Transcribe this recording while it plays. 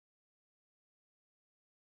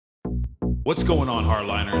What's going on,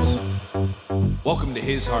 Hardliners? Welcome to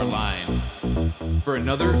His Hardline for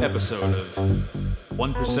another episode of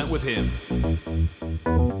 1% with Him.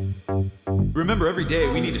 Remember, every day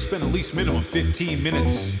we need to spend at least minimum 15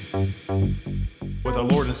 minutes with our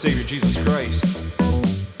Lord and Savior Jesus Christ.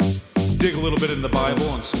 Dig a little bit in the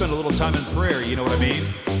Bible and spend a little time in prayer, you know what I mean?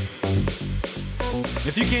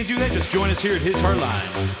 If you can't do that, just join us here at His Hardline.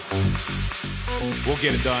 We'll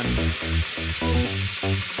get it done.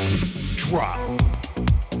 Drop.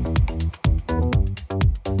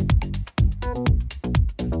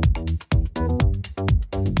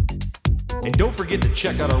 And don't forget to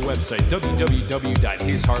check out our website,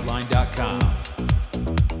 www.hishardline.com.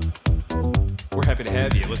 We're happy to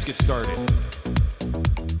have you. Let's get started.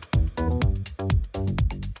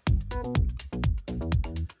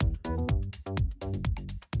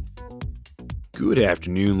 Good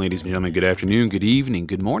afternoon, ladies and gentlemen. Good afternoon, good evening,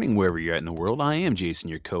 good morning, wherever you're at in the world. I am Jason,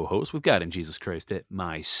 your co-host, with God and Jesus Christ at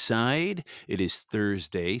my side. It is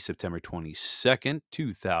Thursday, September 22nd,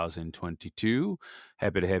 2022.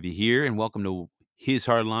 Happy to have you here, and welcome to His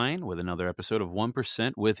Hardline with another episode of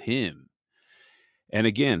 1% with Him. And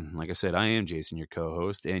again, like I said, I am Jason, your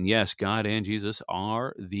co-host. And yes, God and Jesus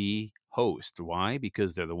are the host. Why?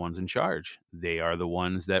 Because they're the ones in charge. They are the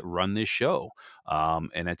ones that run this show.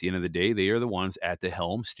 And at the end of the day, they are the ones at the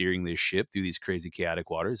helm steering this ship through these crazy, chaotic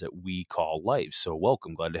waters that we call life. So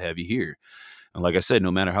welcome. Glad to have you here. And like I said,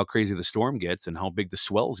 no matter how crazy the storm gets and how big the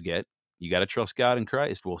swells get, you got to trust God and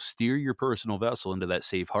Christ will steer your personal vessel into that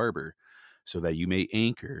safe harbor so that you may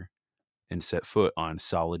anchor and set foot on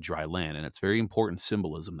solid dry land. And it's very important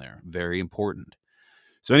symbolism there. Very important.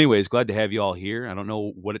 So anyways, glad to have you all here. I don't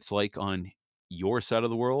know what it's like on your side of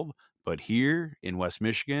the world, but here in West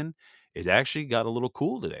Michigan, it actually got a little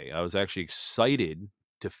cool today. I was actually excited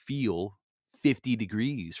to feel 50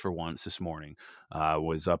 degrees for once this morning. I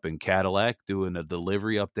was up in Cadillac doing a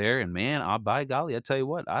delivery up there, and man, by golly, I tell you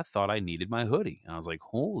what, I thought I needed my hoodie. And I was like,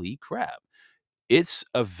 holy crap. It's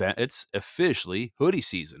officially hoodie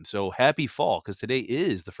season. So happy fall, because today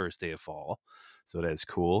is the first day of fall. So that's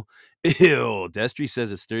cool. Ew, Destry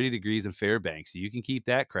says it's 30 degrees in Fairbanks. You can keep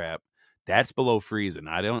that crap. That's below freezing.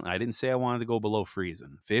 I didn't say I wanted to go below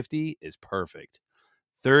freezing. 50 is perfect.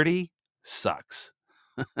 30 sucks.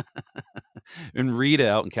 And Rita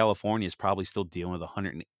out in California is probably still dealing with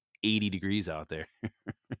 180 degrees out there.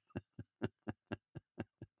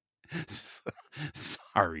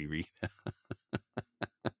 Sorry, Rita.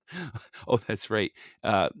 Oh, that's right.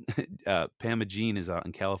 Pam Jean is out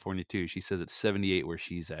in California too. She says it's 78 where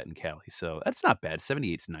she's at in Cali. So that's not bad.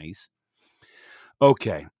 78's nice.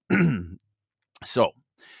 Okay. So,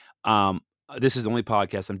 this is the only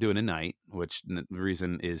podcast I'm doing tonight, which the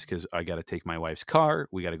reason is because I got to take my wife's car.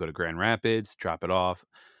 We got to go to Grand Rapids, drop it off.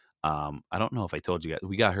 I don't know if I told you guys,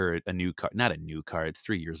 we got her a new car, not a new car. It's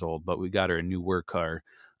 3 years old, but we got her a new work car.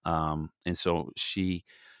 And so she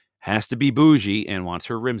has to be bougie and wants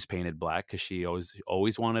her rims painted black because she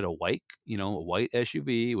always wanted a white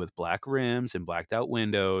SUV with black rims and blacked out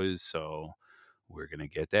windows. So we're gonna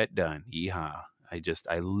get that done. Yeehaw.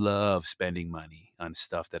 I love spending money on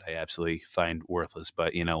stuff that I absolutely find worthless.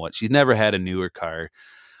 But you know what? She's never had a newer car.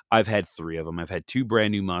 I've had 3 of them. I've had 2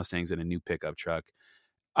 brand new Mustangs and a new pickup truck.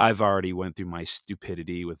 I've already went through my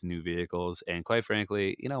stupidity with new vehicles, and quite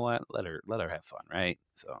frankly, you know what? Let her have fun, right?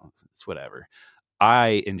 So it's whatever.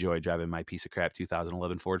 I enjoy driving my piece of crap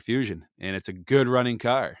 2011 Ford Fusion, and it's a good running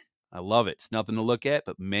car. I love it. It's nothing to look at,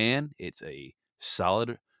 but man, it's a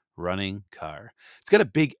solid running car. It's got a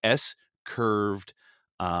big S curved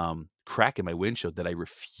crack in my windshield that I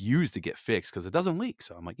refuse to get fixed because it doesn't leak.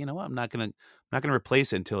 So I'm like, you know what? I'm not gonna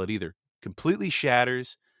replace it until it either completely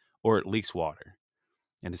shatters or it leaks water.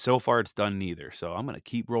 And so far, it's done neither. So I'm going to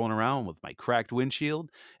keep rolling around with my cracked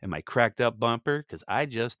windshield and my cracked up bumper because I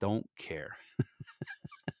just don't care.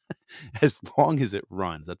 As long as it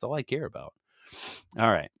runs, that's all I care about.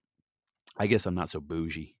 All right. I guess I'm not so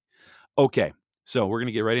bougie. Okay. So we're going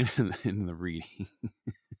to get right into the reading.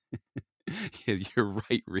 Yeah, you're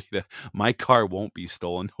right, Rita. My car won't be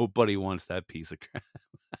stolen. Nobody wants that piece of crap.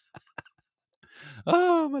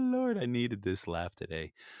 Oh my Lord, I needed this laugh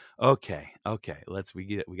today. Okay,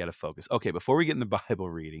 we got to focus. Okay, before we get in the Bible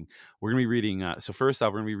reading, we're gonna be reading. So first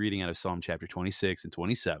off, we're gonna be reading out of Psalm chapter 26 and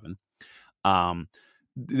 27.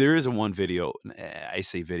 There is one video. I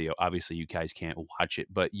say video. Obviously, you guys can't watch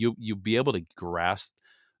it, but you'll be able to grasp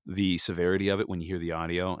the severity of it when you hear the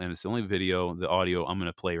audio. And it's the only the audio I'm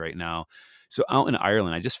gonna play right now. So out in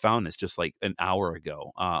Ireland, I just found this just like an hour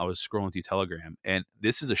ago. I was scrolling through Telegram, and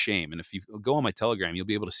this is a shame. And if you go on my Telegram, you'll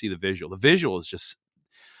be able to see the visual. The visual is just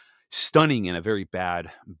stunning in a very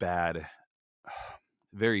bad.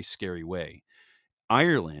 very scary way.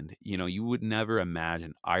 Ireland, you would never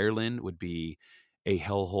imagine Ireland would be a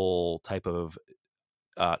hellhole type of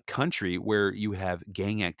country where you have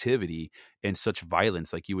gang activity and such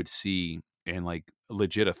violence like you would see in like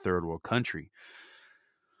legit a third world country.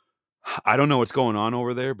 I don't know what's going on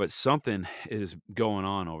over there, but something is going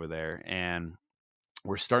on over there. And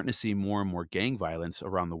we're starting to see more and more gang violence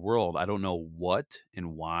around the world. I don't know what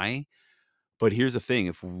and why, but here's the thing.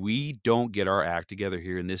 If we don't get our act together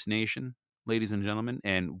here in this nation, ladies and gentlemen,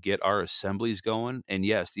 and get our assemblies going, and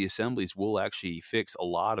yes, the assemblies will actually fix a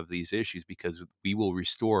lot of these issues because we will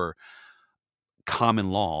restore common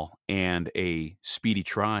law and a speedy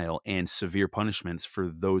trial and severe punishments for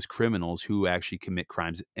those criminals who actually commit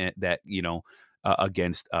crimes that,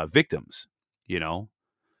 against victims, you know.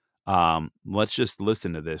 Let's just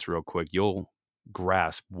listen to this real quick. You'll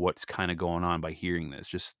grasp what's kind of going on by hearing this.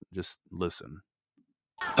 Just listen.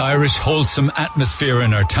 Irish wholesome atmosphere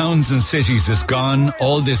in our towns and cities is gone.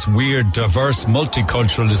 All this weird, diverse,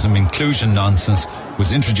 multiculturalism, inclusion nonsense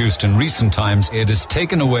was introduced in recent times. It has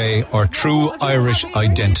taken away our true Irish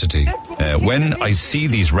identity. When I see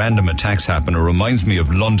these random attacks happen, it reminds me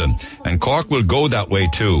of London, and Cork will go that way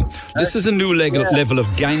too. This is a new level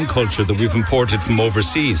of gang culture that we've imported from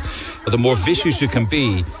overseas. The more vicious you can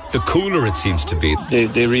be, the cooler it seems to be.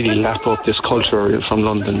 They really lap up this culture from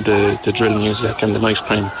London, the drill music and the knife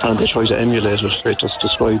crime, and they try to emulate it. It just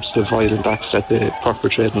describes the violent acts that they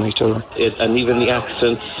perpetrate on each other. And even the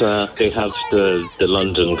accents, they have the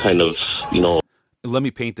London kind of, Let me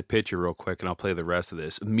paint the picture real quick and I'll play the rest of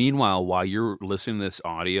this. Meanwhile, while you're listening to this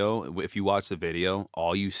audio, if you watch the video,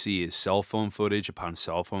 all you see is cell phone footage upon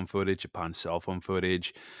cell phone footage upon cell phone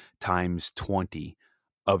footage times 20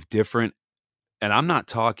 of different, and I'm not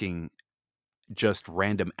talking just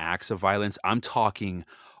random acts of violence. I'm talking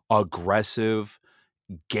aggressive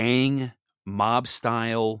gang, mob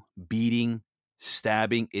style beating,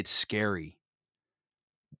 stabbing. It's scary.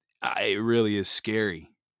 It really is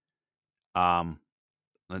scary.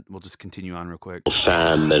 We'll just continue on real quick.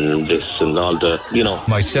 Sam and this and all the,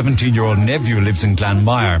 My 17-year-old nephew lives in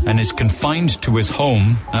Glanmire and is confined to his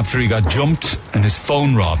home after he got jumped and his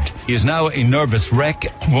phone robbed. He is now a nervous wreck,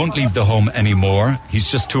 won't leave the home anymore. He's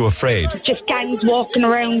just too afraid. Just gangs walking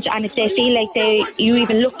around, and if they feel like you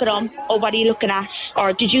even look at them, oh, what are you looking at?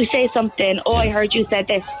 Or did you say something? Oh, I heard you said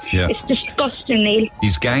this. Yeah. It's disgusting, Neil.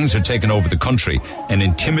 These gangs are taking over the country and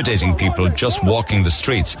intimidating people just walking the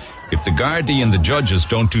streets. If the Gardaí and the judges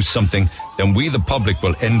don't do something, then we, the public,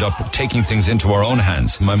 will end up taking things into our own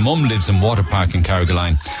hands. My mum lives in Waterpark in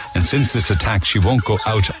Carrigaline, and since this attack, she won't go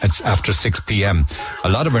out after 6 p.m. A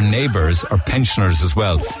lot of her neighbours are pensioners as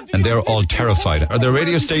well, and they're all terrified. Are there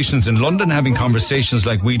radio stations in London having conversations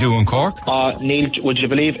like we do in Cork? Neil, would you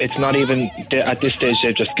believe it's not even, at this stage,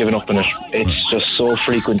 they've just given up on it. It's just so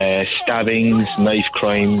frequent. Stabbings, knife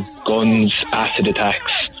crime, guns, acid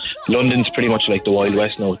attacks. London's pretty much like the Wild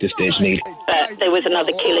West now at this stage, Neil. There was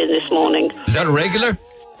another killing this morning. Is that regular?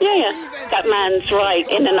 Yeah. That man's right.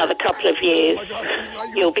 In another couple of years,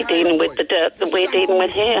 you'll be dealing with the dirt that we're dealing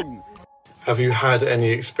with here. Have you had any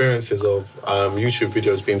experiences of YouTube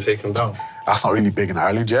videos being taken down? That's not really big in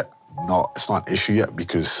Ireland yet. No, it's not an issue yet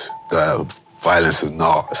because the violence is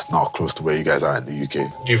not close to where you guys are in the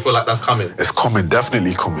UK. Do you feel like that's coming? It's coming,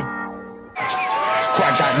 definitely coming.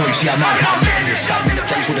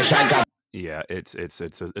 Yeah,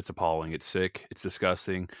 it's appalling. It's sick. It's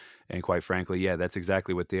disgusting. And quite frankly, yeah, that's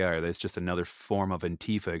exactly what they are. That's just another form of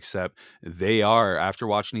Antifa, except they are, after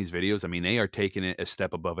watching these videos, I mean, they are taking it a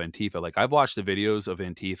step above Antifa. Like, I've watched the videos of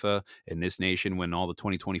Antifa in this nation when all the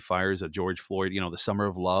 2020 fires of George Floyd, the Summer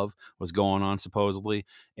of Love was going on, supposedly.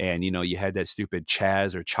 And, you had that stupid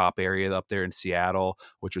Chaz or Chop area up there in Seattle,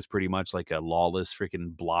 which was pretty much like a lawless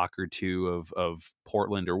freaking block or two of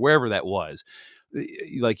Portland or wherever that was.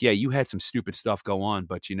 Like, yeah, you had some stupid stuff go on,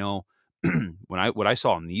 but what I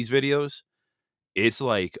saw in these videos, it's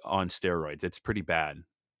like on steroids. It's pretty bad.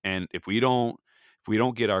 And if we don't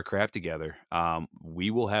get our crap together,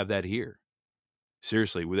 we will have that here.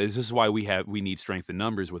 Seriously, this is why we need strength in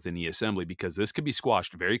numbers within the assembly, because this could be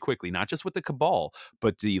squashed very quickly, not just with the cabal,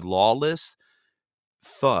 but the lawless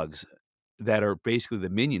thugs that are basically the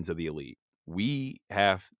minions of the elite. We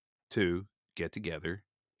have to get together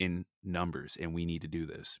in numbers, and we need to do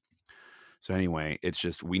this. So anyway, it's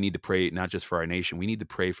just, we need to pray not just for our nation, we need to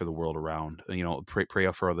pray for the world around,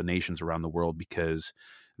 pray for other nations around the world, because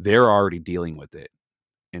they're already dealing with it.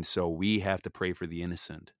 And so we have to pray for the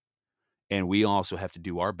innocent. And we also have to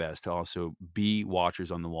do our best to also be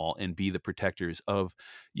watchers on the wall and be the protectors of,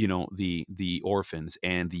 the orphans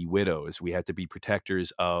and the widows. We have to be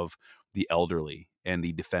protectors of the elderly and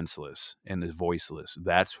the defenseless and the voiceless.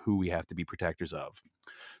 That's who we have to be protectors of.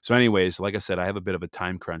 So anyways, like I said, I have a bit of a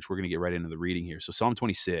time crunch. We're going to get right into the reading here. So Psalm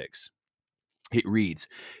 26. It reads,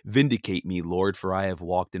 "Vindicate me, Lord, for I have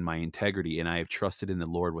walked in my integrity, and I have trusted in the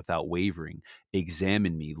Lord without wavering.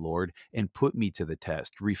 Examine me, Lord, and put me to the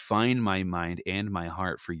test. Refine my mind and my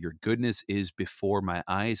heart, for your goodness is before my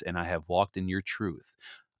eyes, and I have walked in your truth.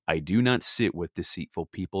 I do not sit with deceitful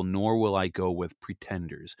people, nor will I go with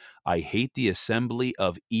pretenders. I hate the assembly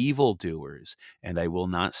of evildoers, and I will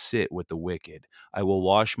not sit with the wicked. I will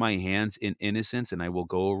wash my hands in innocence, and I will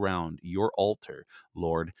go around your altar,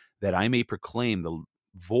 Lord, that I may proclaim the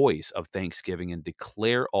voice of thanksgiving and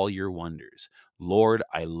declare all your wonders. Lord,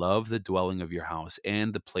 I love the dwelling of your house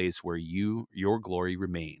and the place where your glory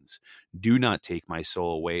remains. Do not take my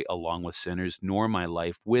soul away along with sinners, nor my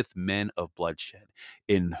life with men of bloodshed,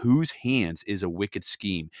 in whose hands is a wicked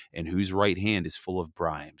scheme, and whose right hand is full of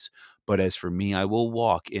bribes. But as for me, I will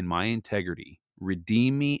walk in my integrity.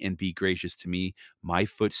 Redeem me and be gracious to me. My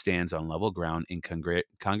foot stands on level ground. In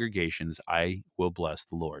congregations, I will bless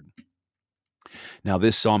the Lord." Now,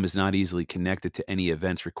 this psalm is not easily connected to any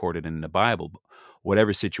events recorded in the Bible.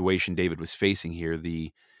 Whatever situation David was facing here,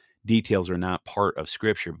 the details are not part of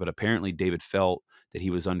Scripture, but apparently David felt that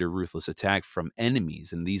he was under ruthless attack from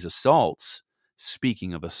enemies, and these assaults,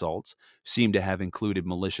 speaking of assaults, seem to have included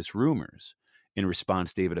malicious rumors. In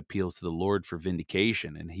response, David appeals to the Lord for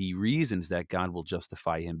vindication, and he reasons that God will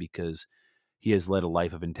justify him because he has led a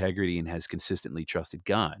life of integrity and has consistently trusted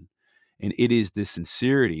God. And it is this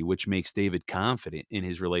sincerity which makes David confident in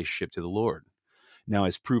his relationship to the Lord. Now,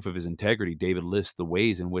 as proof of his integrity, David lists the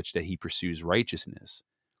ways in which that he pursues righteousness.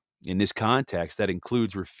 In this context, that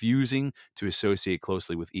includes refusing to associate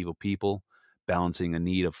closely with evil people. Balancing a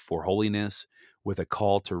need for holiness with a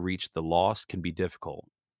call to reach the lost can be difficult.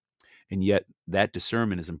 And yet that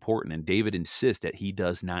discernment is important, and David insists that he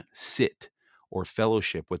does not sit or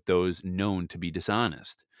fellowship with those known to be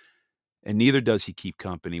dishonest. And neither does he keep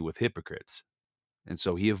company with hypocrites. And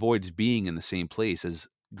so he avoids being in the same place as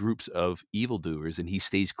groups of evildoers, and he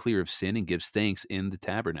stays clear of sin and gives thanks in the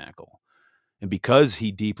tabernacle. And because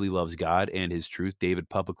he deeply loves God and his truth, David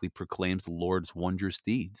publicly proclaims the Lord's wondrous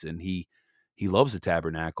deeds. And he loves the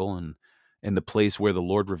tabernacle and the place where the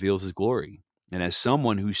Lord reveals his glory. And as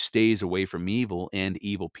someone who stays away from evil and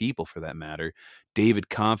evil people, for that matter, David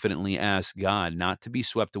confidently asks God not to be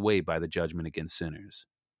swept away by the judgment against sinners.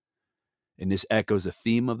 And this echoes a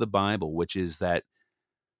theme of the Bible, which is that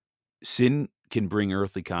sin can bring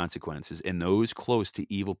earthly consequences, and those close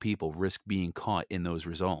to evil people risk being caught in those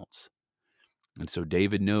results. And so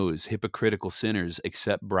David knows hypocritical sinners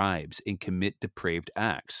accept bribes and commit depraved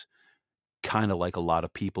acts, kind of like a lot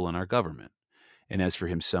of people in our government. And as for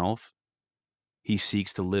himself, he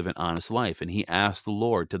seeks to live an honest life, and he asks the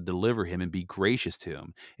Lord to deliver him and be gracious to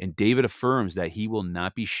him. And David affirms that he will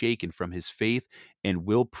not be shaken from his faith and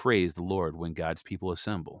will praise the Lord when God's people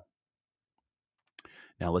assemble.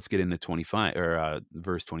 Now let's get into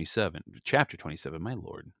verse 27, chapter 27, my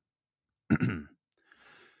Lord. And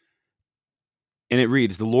it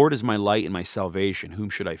reads, "The Lord is my light and my salvation. Whom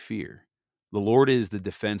should I fear? The Lord is the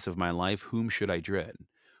defense of my life. Whom should I dread?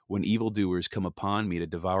 When evildoers come upon me to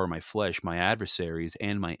devour my flesh, my adversaries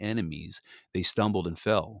and my enemies, they stumbled and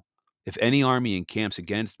fell. If any army encamps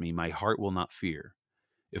against me, my heart will not fear.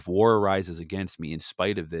 If war arises against me, in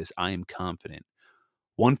spite of this, I am confident.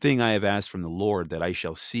 One thing I have asked from the Lord, that I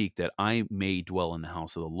shall seek, that I may dwell in the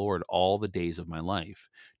house of the Lord all the days of my life,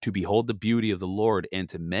 to behold the beauty of the Lord and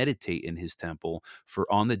to meditate in his temple.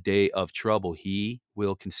 For on the day of trouble he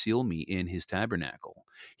will conceal me in his tabernacle.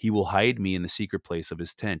 He will hide me in the secret place of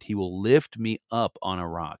his tent. He will lift me up on a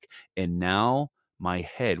rock. And now my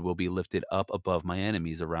head will be lifted up above my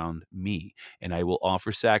enemies around me, and I will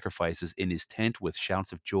offer sacrifices in his tent with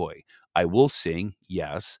shouts of joy. I will sing,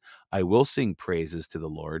 yes, I will sing praises to the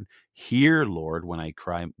Lord. Hear, Lord, when I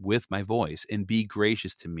cry with my voice, and be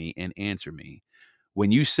gracious to me and answer me.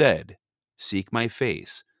 When you said, 'Seek my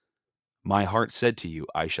face,' my heart said to you,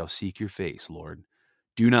 'I shall seek your face, Lord.'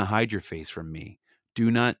 Do not hide your face from me.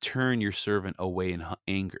 Do not turn your servant away in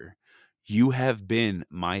anger. You have been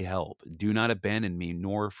my help. Do not abandon me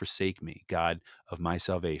nor forsake me, God of my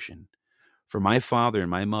salvation. For my father and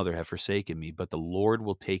my mother have forsaken me, but the Lord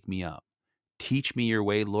will take me up. Teach me your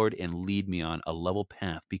way, Lord, and lead me on a level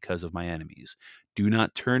path because of my enemies. Do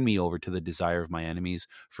not turn me over to the desire of my enemies,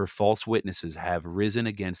 for false witnesses have risen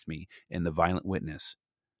against me, and the violent witness.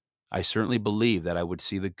 I certainly believe that I would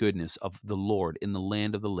see the goodness of the Lord in the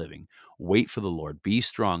land of the living. Wait for the Lord. Be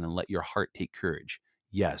strong and let your heart take courage.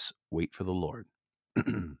 Yes, wait for the Lord.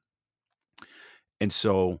 And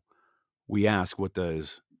so we ask, what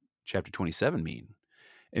does chapter 27 mean?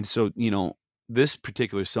 And so, this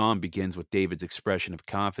particular psalm begins with David's expression of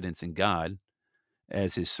confidence in God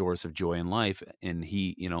as his source of joy in life, and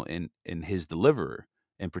he, in his deliverer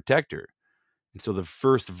and protector. And so the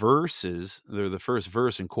first verse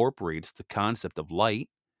incorporates the concept of light,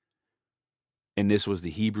 and this was the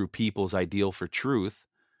Hebrew people's ideal for truth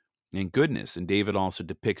and goodness. And David also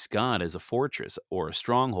depicts God as a fortress or a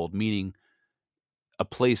stronghold, meaning a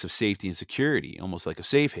place of safety and security, almost like a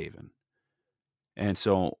safe haven. And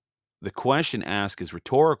so the question asked is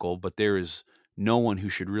rhetorical, but there is no one who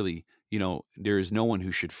should really, there is no one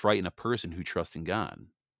who should frighten a person who trusts in God.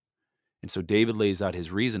 And so David lays out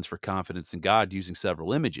his reasons for confidence in God using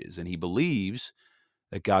several images, and he believes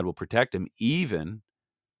that God will protect him even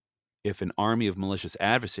if an army of malicious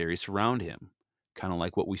adversaries surround him, kind of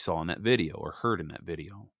like what we saw in that video or heard in that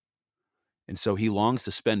video. And so he longs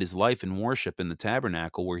to spend his life in worship in the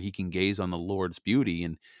tabernacle where he can gaze on the Lord's beauty,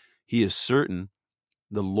 and he is certain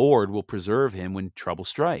the Lord will preserve him when trouble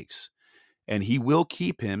strikes. And he will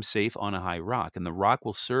keep him safe on a high rock, and the rock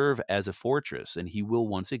will serve as a fortress, and he will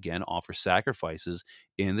once again offer sacrifices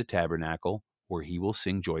in the tabernacle where he will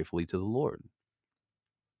sing joyfully to the Lord.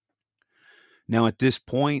 Now, at this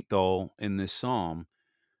point, though, in this psalm,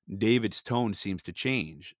 David's tone seems to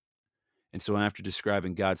change. And so after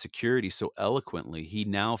describing God's security so eloquently, he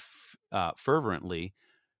now fervently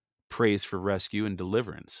prays for rescue and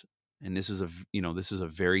deliverance. And this is a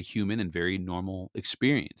very human and very normal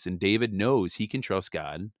experience. And David knows he can trust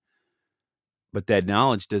God, but that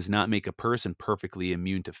knowledge does not make a person perfectly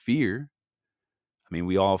immune to fear. I mean,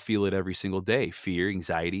 we all feel it every single day. Fear,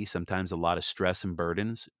 anxiety, sometimes a lot of stress and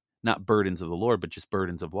burdens, not burdens of the Lord, but just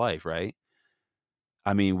burdens of life, right?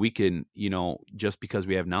 I mean, we can, just because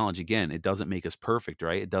we have knowledge, again, it doesn't make us perfect,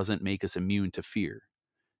 right? It doesn't make us immune to fear.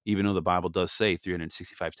 Even though the Bible does say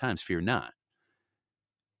 365 times, fear not.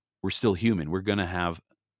 We're still human. We're going to have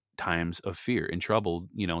times of fear and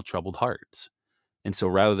troubled hearts. And so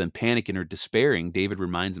rather than panicking or despairing, David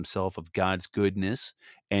reminds himself of God's goodness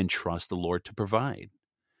and trusts the Lord to provide.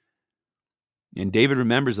 And David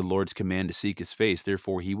remembers the Lord's command to seek his face.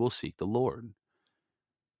 Therefore, he will seek the Lord.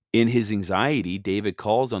 In his anxiety, David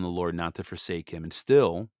calls on the Lord not to forsake him. And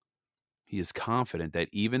still, he is confident that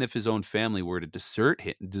even if his own family were to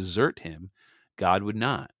desert him, God would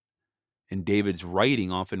not. And David's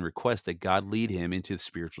writing often requests that God lead him into the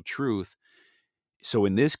spiritual truth. So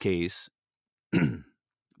in this case, the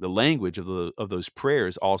language of those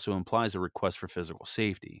prayers also implies a request for physical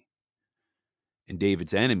safety. And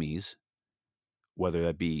David's enemies, whether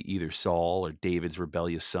that be either Saul or David's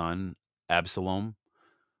rebellious son, Absalom,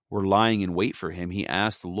 were lying in wait for him. He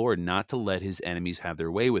asked the Lord not to let his enemies have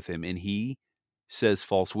their way with him. And he says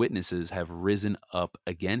false witnesses have risen up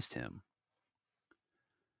against him.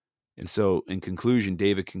 And so, in conclusion,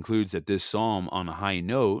 David concludes that this psalm on a high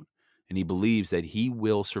note, and he believes that he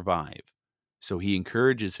will survive. So he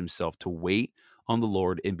encourages himself to wait on the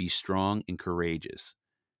Lord and be strong and courageous.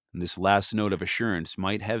 And this last note of assurance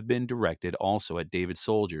might have been directed also at David's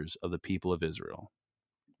soldiers of the people of Israel.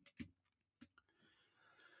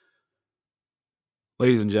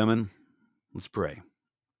 Ladies and gentlemen, let's pray.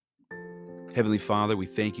 Heavenly Father, we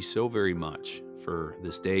thank you so very much for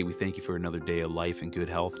this day. We thank you for another day of life and good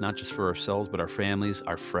health, not just for ourselves, but our families,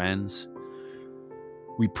 our friends.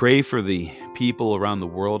 We pray for the people around the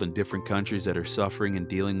world in different countries that are suffering and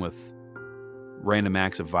dealing with random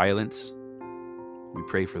acts of violence. We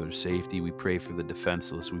pray for their safety. We pray for the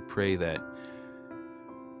defenseless. We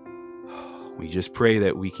just pray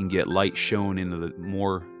that we can get light shown into the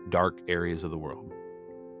more dark areas of the world.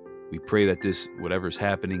 We pray that whatever's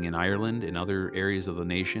happening in Ireland and other areas of the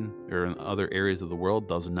nation or in other areas of the world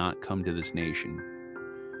does not come to this nation.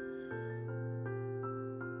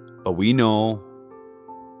 But we know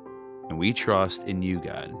and we trust in you,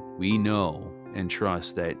 God. We know and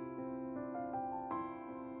trust that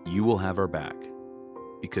you will have our back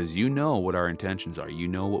because you know what our intentions are. You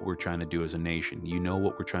know what we're trying to do as a nation. You know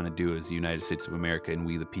what we're trying to do as the United States of America and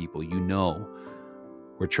we the people. You know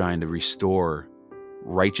we're trying to restore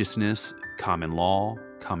righteousness, common law,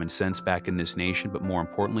 common sense back in this nation. But more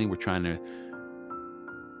importantly, we're trying to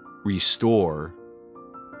restore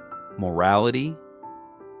morality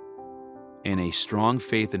and a strong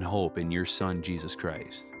faith and hope in your Son, Jesus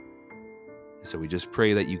Christ. So we just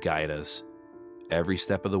pray that you guide us every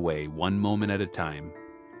step of the way, one moment at a time.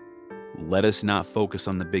 Let us not focus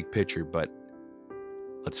on the big picture, but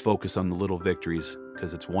let's focus on the little victories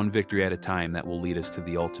because it's one victory at a time that will lead us to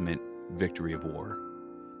the ultimate victory of war.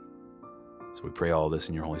 So we pray all this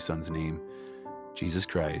in your Holy Son's name, Jesus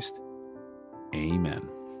Christ. Amen.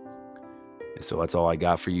 And so that's all I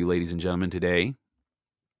got for you, ladies and gentlemen, today.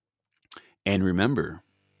 And remember,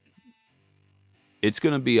 it's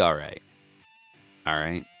going to be all right. All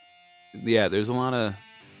right? Yeah, there's a lot of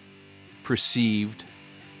perceived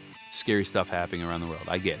scary stuff happening around the world.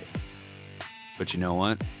 I get it. But you know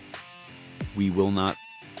what? We will not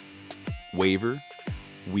waver.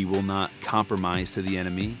 We will not compromise to the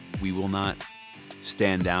enemy. We will not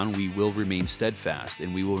stand down. We will remain steadfast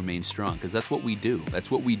and we will remain strong, because that's what we do.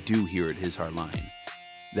 That's what we do here at His Hard Line.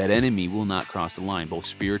 That enemy will not cross the line, both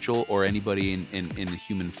spiritual or anybody in the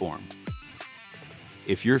human form.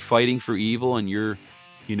 If you're fighting for evil and you're,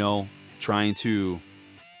 trying to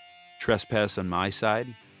trespass on my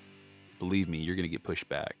side, believe me, you're going to get pushed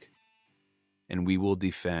back. And we will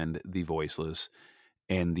defend the voiceless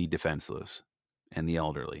and the defenseless and the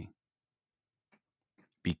elderly.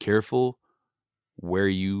 Be careful where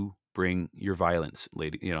you bring your violence,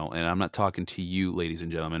 lady. And I'm not talking to you, ladies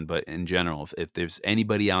and gentlemen, but in general, if there's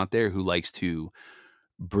anybody out there who likes to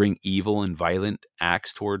bring evil and violent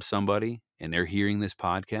acts towards somebody and they're hearing this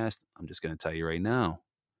podcast, I'm just going to tell you right now,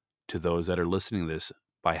 to those that are listening to this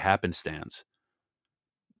by happenstance,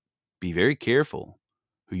 be very careful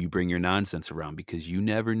who you bring your nonsense around, because you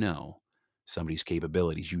never know somebody's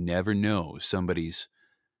capabilities. You never know somebody's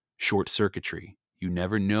short circuitry. You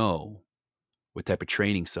never know what type of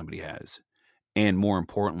training somebody has. And more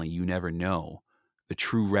importantly, you never know the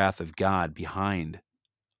true wrath of God behind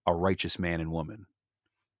a righteous man and woman.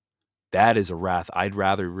 That is a wrath I'd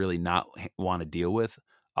rather really not want to deal with.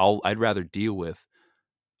 I'd rather deal with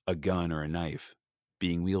a gun or a knife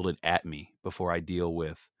being wielded at me before I deal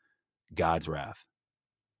with God's wrath.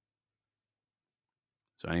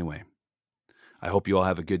 So anyway, I hope you all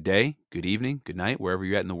have a good day, good evening, good night, wherever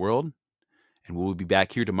you're at in the world. And we'll be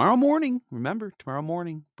back here tomorrow morning. Remember, tomorrow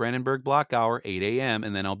morning, Brandenburg Block Hour, 8 a.m.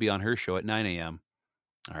 And then I'll be on her show at 9 a.m.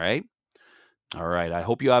 All right? All right. I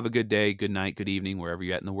hope you have a good day, good night, good evening, wherever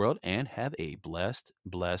you're at in the world. And have a blessed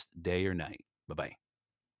day or night. Bye-bye.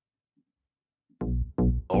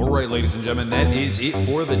 All right, ladies and gentlemen, that is it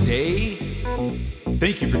for the day.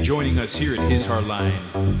 Thank you for joining us here at His Hard Line.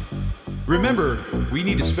 Remember, we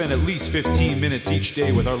need to spend at least 15 minutes each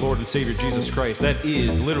day with our Lord and Savior Jesus Christ. That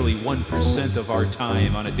is literally 1% of our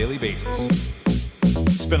time on a daily basis.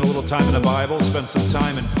 Spend a little time in the Bible, spend some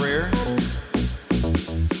time in prayer,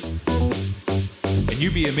 and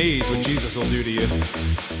you'd be amazed what Jesus will do to you.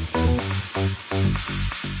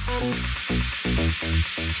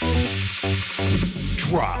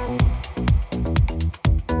 Drop.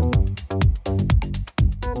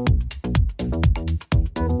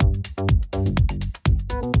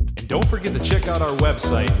 Don't forget to check out our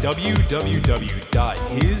website,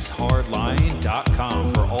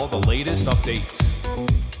 www.hishardline.com, for all the latest updates.